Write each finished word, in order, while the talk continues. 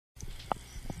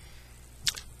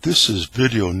This is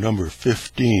video number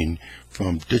 15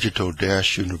 from Digital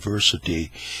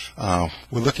University. We're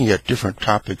looking at different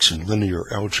topics in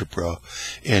linear algebra.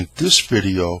 In this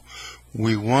video,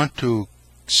 we want to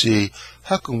see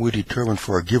how can we determine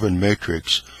for a given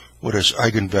matrix what its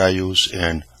eigenvalues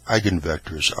and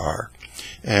eigenvectors are.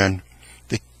 And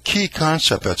the key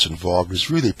concept that's involved is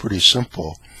really pretty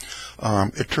simple.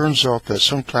 It turns out that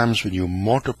sometimes when you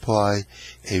multiply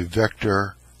a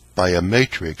vector by a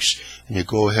matrix, and you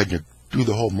go ahead and you do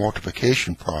the whole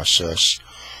multiplication process,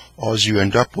 all you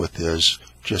end up with is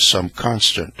just some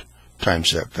constant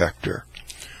times that vector.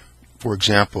 For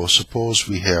example, suppose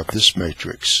we have this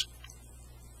matrix.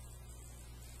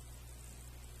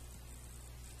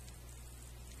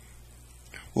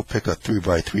 We'll pick a 3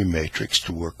 by 3 matrix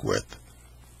to work with.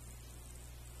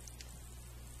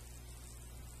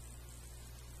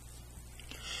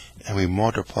 And we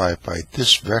multiply it by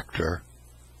this vector.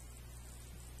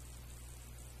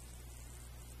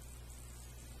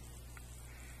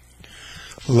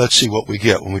 Let's see what we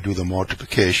get when we do the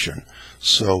multiplication.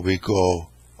 So we go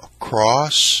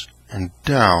across and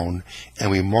down, and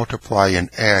we multiply and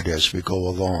add as we go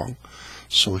along.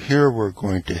 So here we're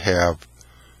going to have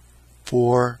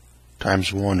 4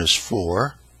 times 1 is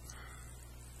 4,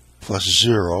 plus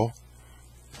 0,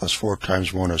 plus 4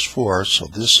 times 1 is 4, so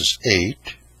this is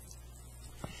 8.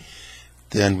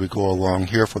 Then we go along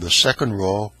here for the second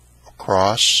row,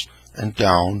 across and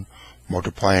down,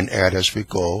 multiply and add as we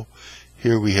go.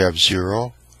 Here we have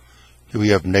 0, here we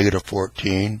have negative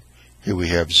 14, here we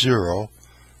have 0,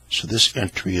 so this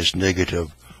entry is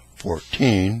negative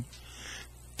 14.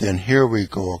 Then here we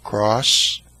go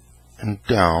across and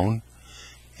down,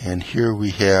 and here we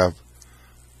have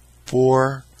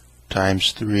 4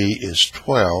 times 3 is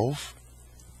 12.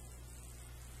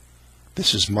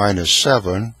 This is minus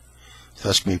 7, so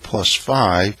that's going to be plus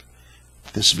 5.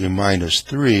 This will be minus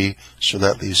 3, so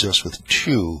that leaves us with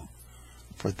 2.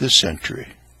 For this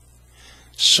entry.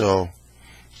 So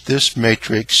this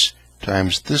matrix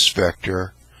times this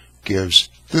vector gives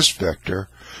this vector.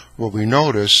 Well, we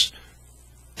notice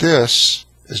this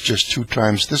is just 2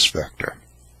 times this vector.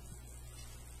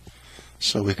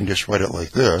 So we can just write it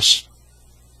like this.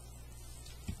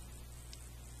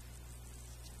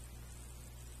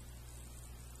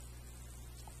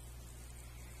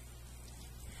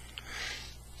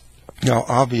 Now,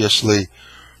 obviously,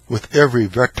 with every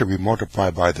vector we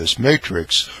multiply by this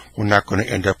matrix, we're not going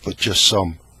to end up with just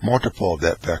some multiple of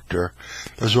that vector.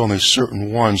 There's only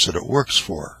certain ones that it works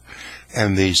for.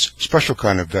 And these special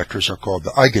kind of vectors are called the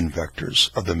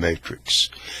eigenvectors of the matrix.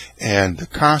 And the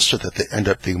constant that they end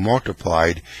up being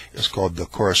multiplied is called the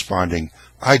corresponding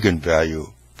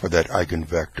eigenvalue for that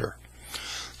eigenvector.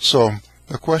 So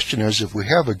the question is, if we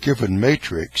have a given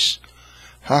matrix,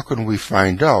 how can we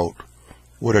find out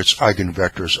what its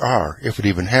eigenvectors are, if it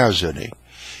even has any?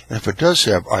 And if it does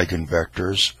have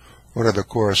eigenvectors, what are the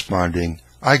corresponding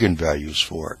eigenvalues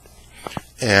for it?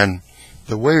 And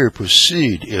the way we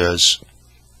proceed is,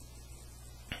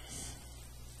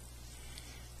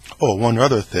 one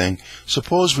other thing,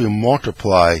 suppose we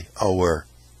multiply our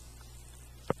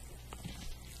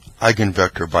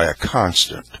eigenvector by a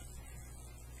constant.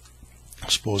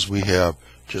 Suppose we have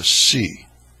just C.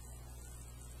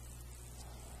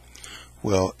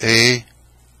 Well, A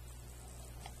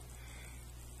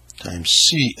times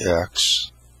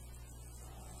Cx,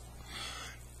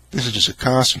 this is just a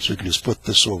constant, so we can just put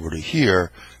this over to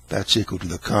here. That's equal to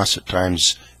the constant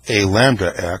times A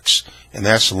lambda x, and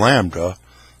that's lambda,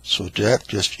 so that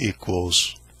just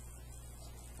equals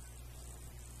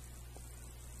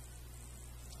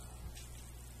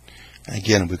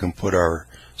again, we can put our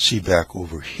C back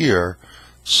over here,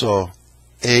 so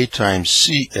A times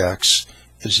Cx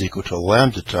is equal to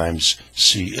lambda times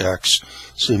Cx.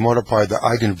 So we multiply the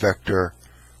eigenvector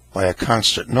by a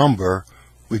constant number,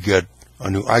 we get a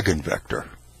new eigenvector.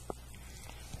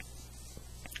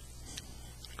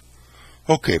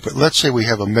 Okay, but let's say we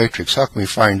have a matrix. How can we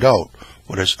find out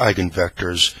what its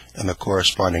eigenvectors and the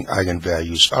corresponding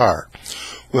eigenvalues are?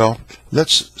 Well,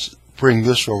 let's bring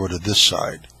this over to this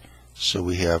side. So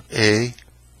we have A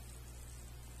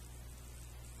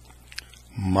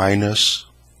minus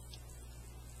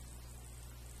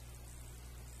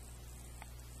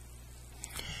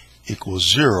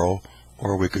equals 0,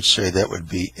 or we could say that would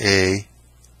be A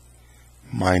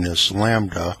minus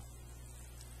lambda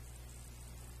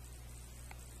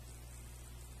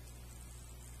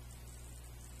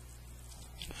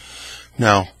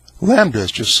Now, lambda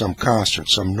is just some constant,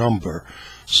 some number,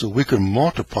 so we can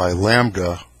multiply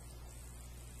lambda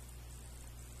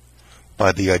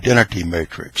by the identity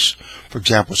matrix. For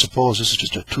example, suppose this is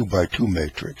just a 2 by 2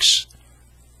 matrix.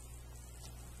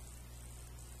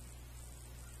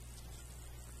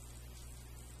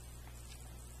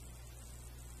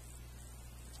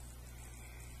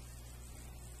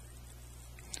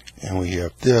 and we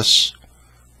have this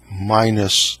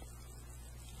minus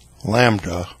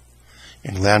lambda,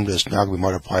 and lambda is now going to be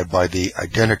multiplied by the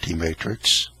identity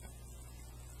matrix.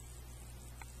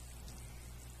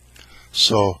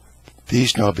 So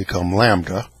these now become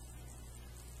lambda.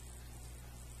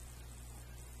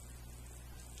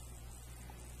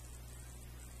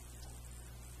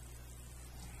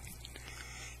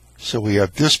 So we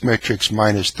have this matrix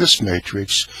minus this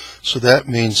matrix, so that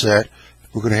means that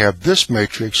we're going to have this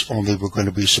matrix, only we're going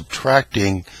to be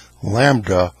subtracting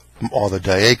lambda from all the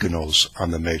diagonals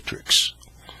on the matrix.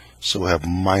 So we have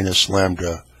minus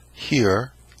lambda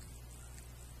here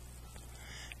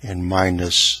and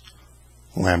minus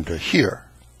lambda here.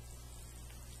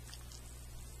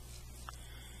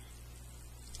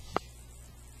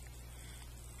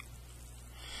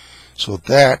 So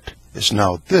that is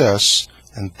now this,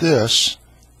 and this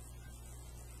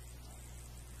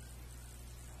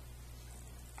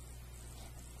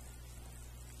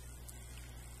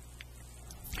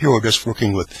here we're just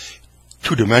working with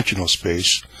two-dimensional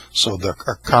space, so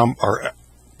our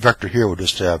vector here will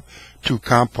just have two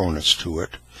components to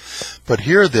it. But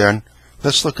here then,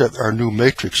 let's look at our new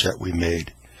matrix that we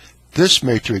made. This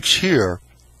matrix here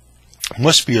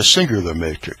must be a singular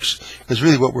matrix, because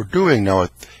really what we're doing now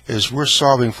is we're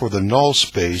solving for the null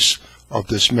space of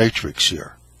this matrix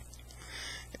here,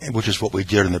 which is what we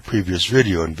did in the previous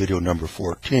video, in video number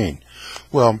 14.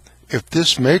 Well, if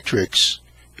this matrix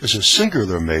is a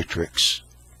singular matrix,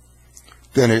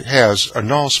 then it has a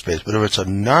null space. But if it's a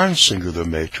non-singular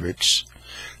matrix,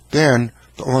 then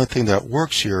the only thing that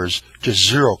works here is just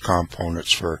zero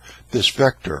components for this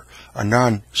vector. A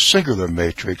non-singular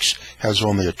matrix has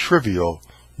only a trivial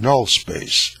null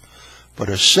space. But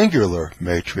a singular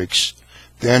matrix,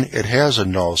 then it has a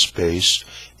null space,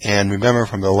 and remember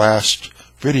from the last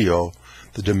video,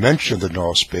 the dimension of the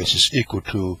null space is equal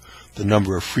to the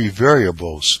number of free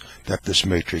variables that this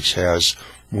matrix has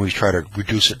when we try to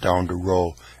reduce it down to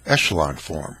row echelon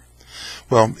form.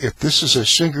 Well, if this is a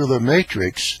singular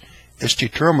matrix, its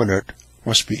determinant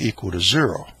must be equal to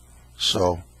 0.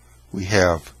 So we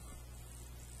have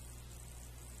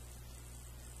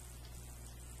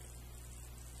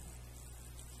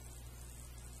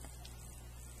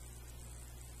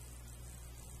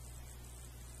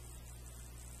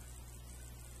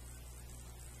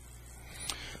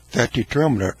that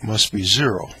determinant must be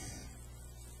 0.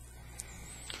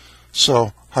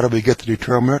 So how do we get the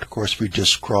determinant? Of course, we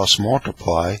just cross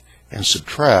multiply and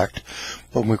subtract.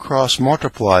 But when we cross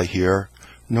multiply here,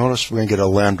 notice we're going to get a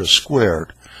lambda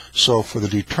squared. So for the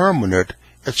determinant,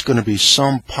 it's going to be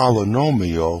some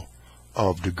polynomial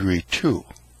of degree 2.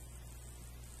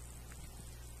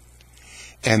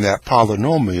 And that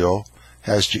polynomial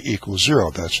has to equal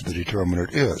 0. That's what the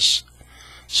determinant is.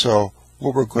 So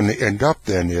what we're going to end up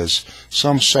then is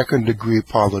some second degree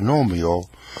polynomial,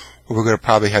 where we're going to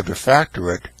probably have to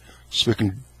factor it so we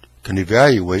can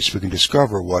evaluate, so we can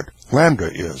discover what lambda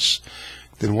is.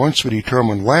 Then once we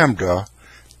determine lambda,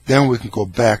 then we can go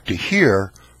back to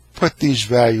here, put these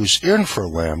values in for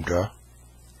lambda.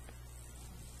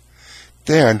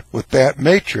 Then with that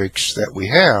matrix that we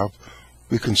have,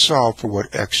 we can solve for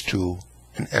what x2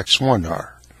 and x1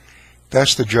 are.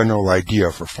 That's the general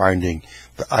idea for finding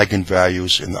the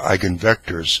eigenvalues and the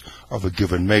eigenvectors of a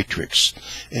given matrix.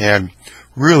 And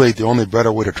really, the only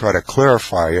better way to try to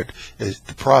clarify it,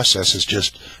 the process is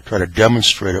just try to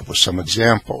demonstrate it with some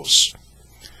examples.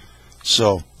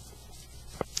 So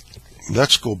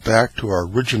let's go back to our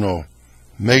original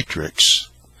matrix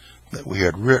that we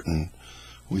had written.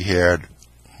 We had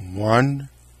 1,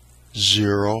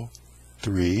 0,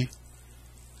 3,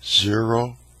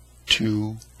 0,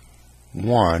 2,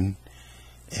 1,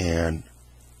 and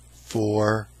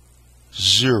 4,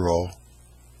 0,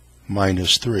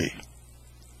 minus 3.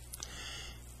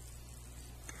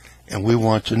 And we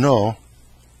want to know,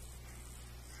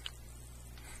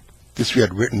 this we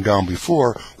had written down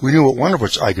before, we knew what one of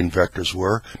its eigenvectors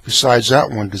were. Besides that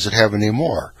one, does it have any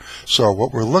more? So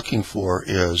what we're looking for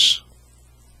is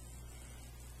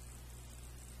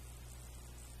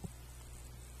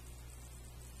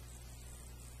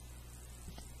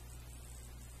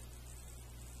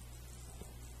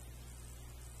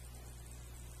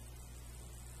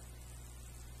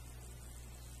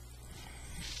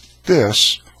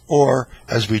this, or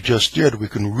as we just did, we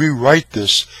can rewrite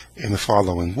this in the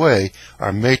following way.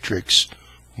 Our matrix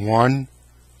 1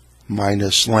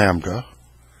 minus lambda,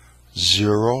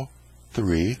 0,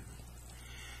 3,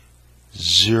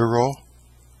 0,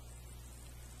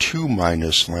 2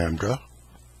 minus lambda,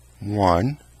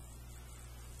 1,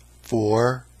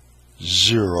 4,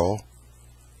 0,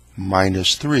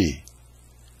 minus 3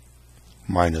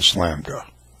 minus lambda.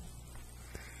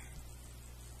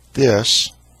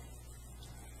 this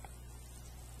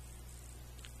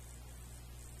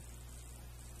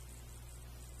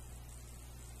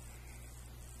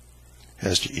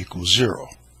has to equal 0.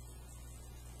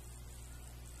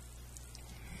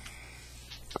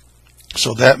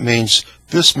 So that means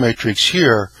this matrix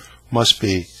here must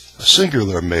be a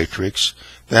singular matrix.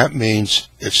 That means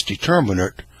its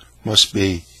determinant must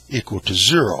be equal to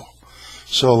 0.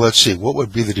 So let's see, what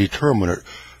would be the determinant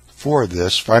for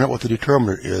this? Find out what the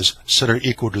determinant is, set it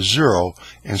equal to 0,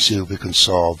 and see if we can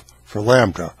solve for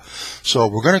lambda. So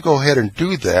we're going to go ahead and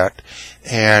do that,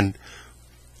 and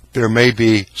there may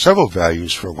be several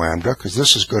values for lambda, because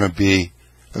this is going to be,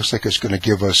 looks like it's going to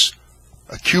give us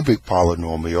a cubic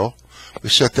polynomial. We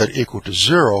set that equal to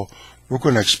 0. We're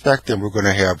going to expect then we're going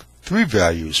to have 3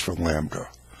 values for lambda,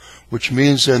 which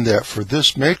means then that for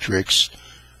this matrix,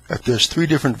 if there's 3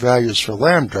 different values for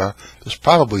lambda, there's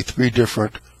probably 3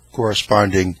 different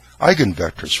corresponding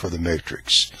eigenvectors for the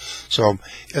matrix. So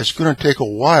it's going to take a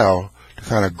while to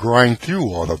kind of grind through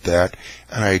all of that,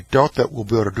 and I doubt that we'll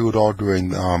be able to do it all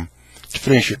during to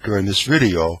finish it during this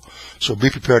video. So be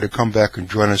prepared to come back and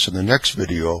join us in the next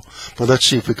video. But let's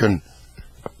see if we can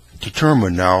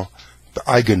determine now the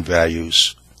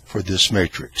eigenvalues for this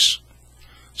matrix.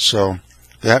 So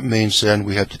that means then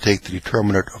we have to take the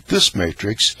determinant of this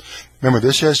matrix. Remember,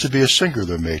 this has to be a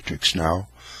singular matrix now.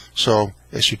 So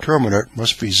its determinant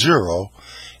must be 0.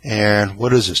 And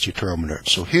what is its determinant?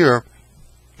 So here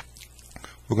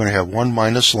we're going to have 1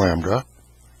 minus lambda,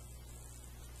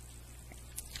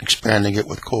 expanding it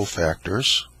with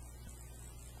cofactors.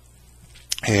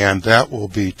 And that will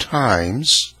be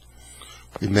times,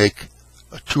 we make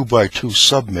a 2 by 2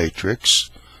 submatrix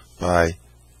by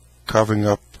covering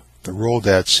up the row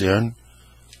that's in,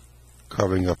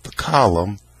 covering up the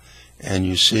column, and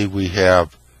you see we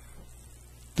have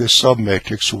this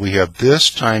submatrix, so we have this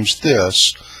times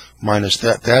this minus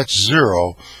that. That's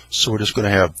 0, so we're just going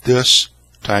to have this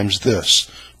times this.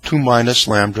 2 minus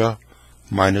lambda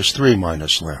minus 3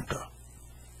 minus lambda.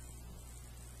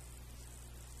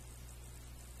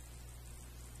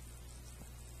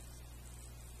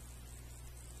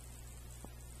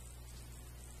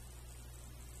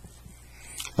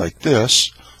 Like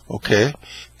this. Okay,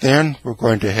 then we're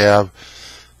going to have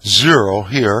 0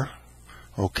 here.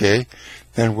 Okay,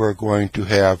 then we're going to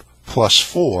have plus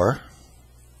 4,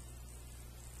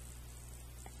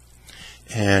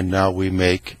 and now we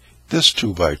make this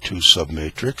 2 by 2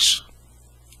 submatrix.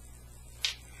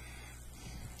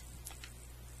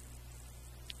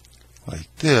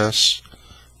 Like this.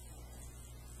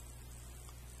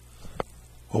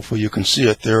 Hopefully you can see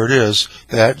it. There it is.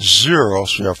 That's 0,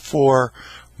 so we have 4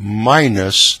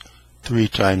 minus 3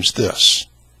 times this.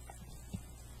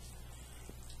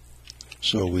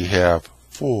 So we have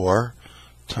 4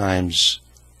 times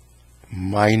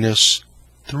minus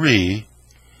 3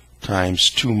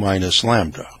 times 2 minus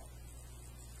lambda.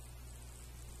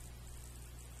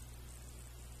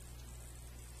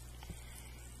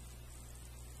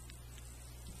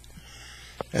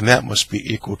 And that must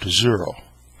be equal to 0.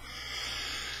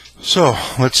 So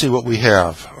let's see what we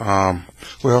have.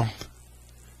 Well,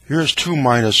 here's 2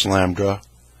 minus lambda,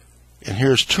 and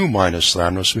here's 2 minus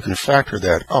lambda, so we can factor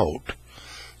that out.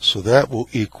 So that will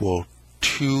equal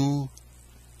 2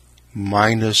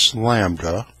 minus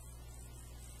lambda.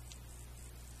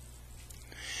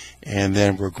 And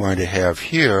then we're going to have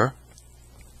here,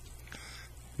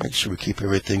 make sure we keep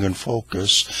everything in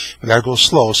focus. We gotta go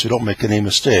slow so we don't make any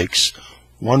mistakes.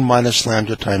 1 minus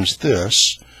lambda times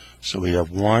this. So we have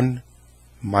 1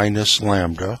 minus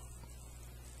lambda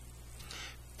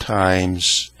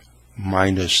times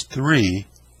minus 3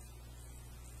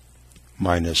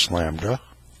 minus lambda.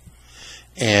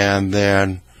 And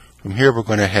then from here we're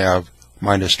going to have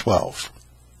minus 12.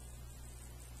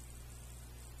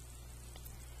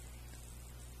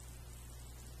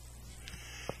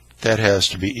 That has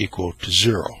to be equal to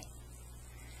 0.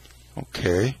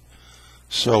 Okay,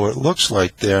 so it looks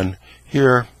like then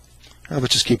here,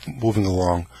 let's just keep moving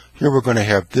along. Here we're going to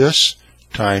have this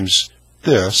times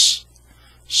this,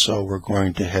 so we're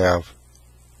going to have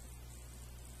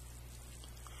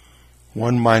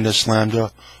 1 minus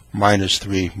lambda minus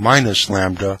 3 minus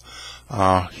lambda.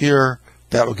 Here,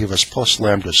 that will give us plus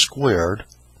lambda squared,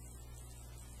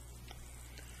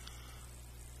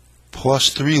 plus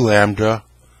 3 lambda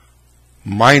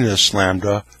minus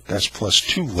lambda, that's plus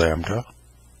 2 lambda.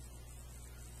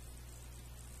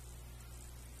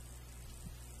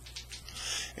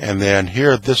 And then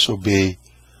here, this will be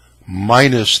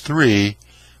minus 3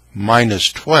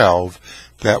 minus 12,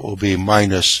 that will be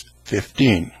minus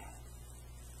 15.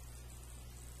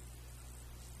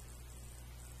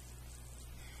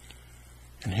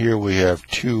 And here we have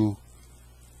 2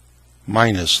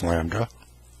 minus lambda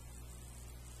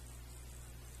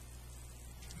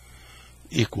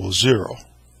equals 0.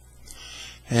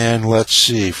 And let's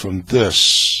see, from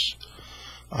this,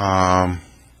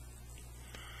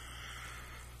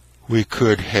 we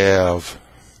could have,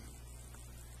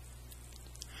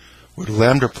 would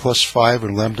lambda plus 5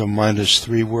 and lambda minus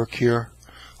 3 work here?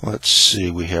 Let's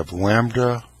see, we have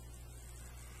lambda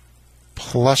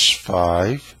plus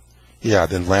 5, yeah,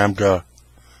 then lambda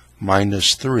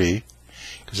minus 3,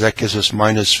 because that gives us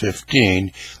minus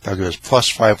 15, that gives us plus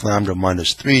 5 lambda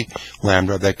minus 3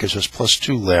 lambda, that gives us plus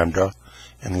 2 lambda,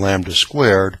 and lambda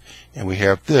squared, and we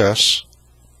have this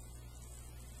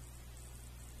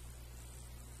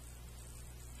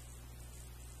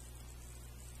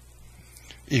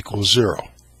equals 0.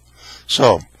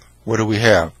 So, what do we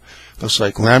have? Looks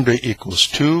like lambda equals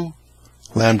 2,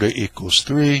 lambda equals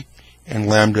 3, and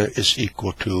lambda is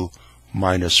equal to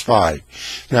minus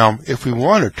 5. Now, if we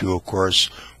wanted to, of course,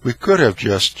 we could have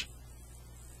just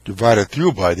divided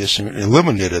through by this and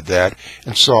eliminated that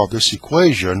and solved this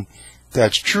equation.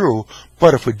 That's true,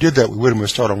 but if we did that, we would have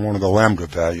missed out on one of the lambda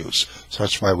values. So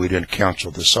that's why we didn't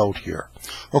cancel this out here.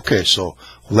 Okay, so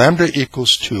lambda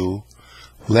equals 2,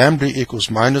 lambda equals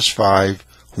minus 5,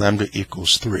 lambda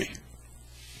equals 3.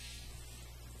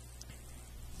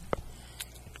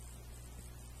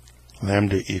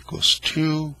 Lambda equals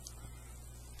 2,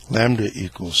 lambda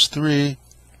equals 3,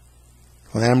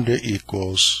 lambda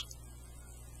equals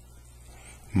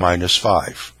minus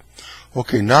 5.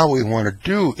 Okay, now what we want to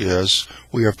do is,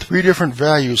 we have 3 different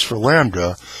values for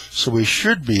lambda, so we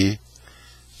should be,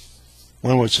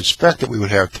 one would suspect that we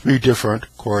would have 3 different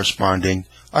corresponding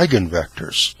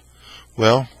eigenvectors.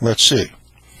 Well, let's see.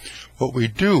 What we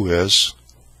do is,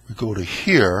 we go to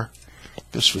here,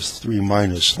 this was 3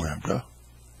 minus lambda,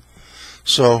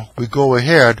 so we go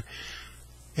ahead,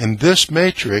 in this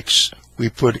matrix, we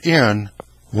put in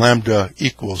lambda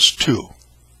equals 2.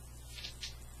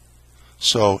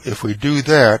 So if we do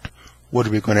that, what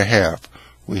are we going to have?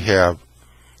 We have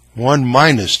 1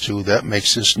 minus 2, that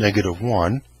makes this negative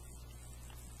 1.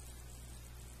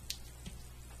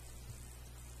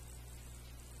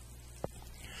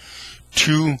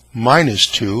 Two minus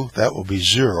 2, that will be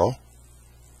 0.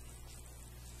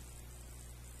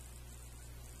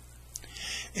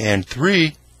 And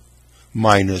 3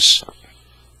 minus,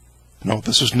 no,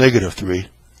 this is negative 3.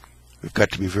 We've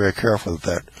got to be very careful with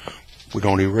that. We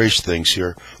don't erase things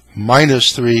here.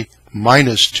 Minus 3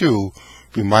 minus 2 will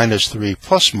be minus 3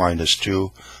 plus minus 2.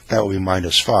 That will be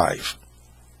minus 5.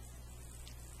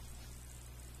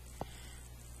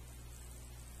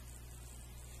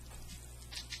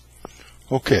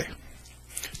 Okay.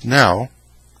 Now,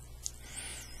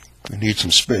 we need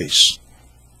some space.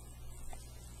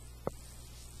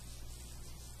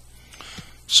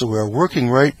 So we are working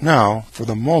right now, for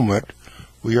the moment,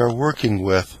 we are working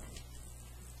with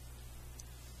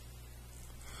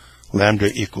lambda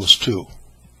equals 2.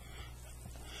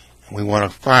 And we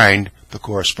want to find the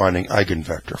corresponding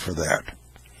eigenvector for that.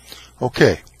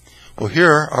 Okay, well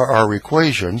here are our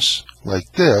equations,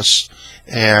 like this,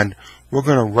 and we're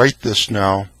going to write this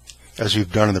now, as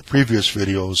we've done in the previous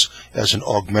videos, as an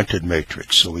augmented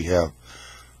matrix. So we have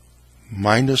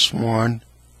minus 1,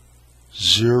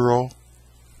 0,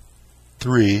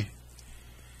 3,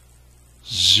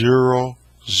 0,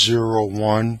 0,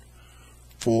 1,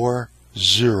 4,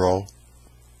 0,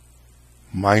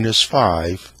 minus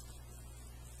 5,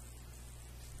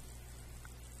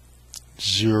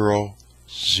 0,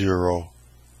 0,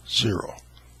 0.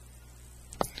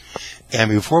 And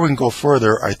before we can go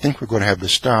further, I think we're going to have to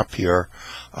stop here.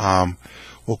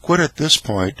 We'll quit at this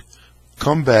point,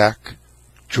 come back,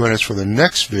 join us for the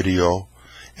next video,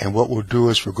 and what we'll do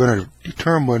is we're going to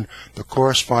determine the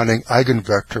corresponding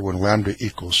eigenvector when lambda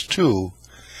equals 2.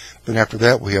 Then after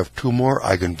that, we have 2 more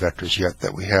eigenvectors yet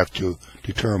that we have to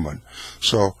determine.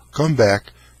 So come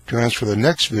back, join us for the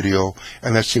next video,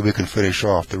 and let's see if we can finish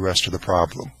off the rest of the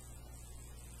problem.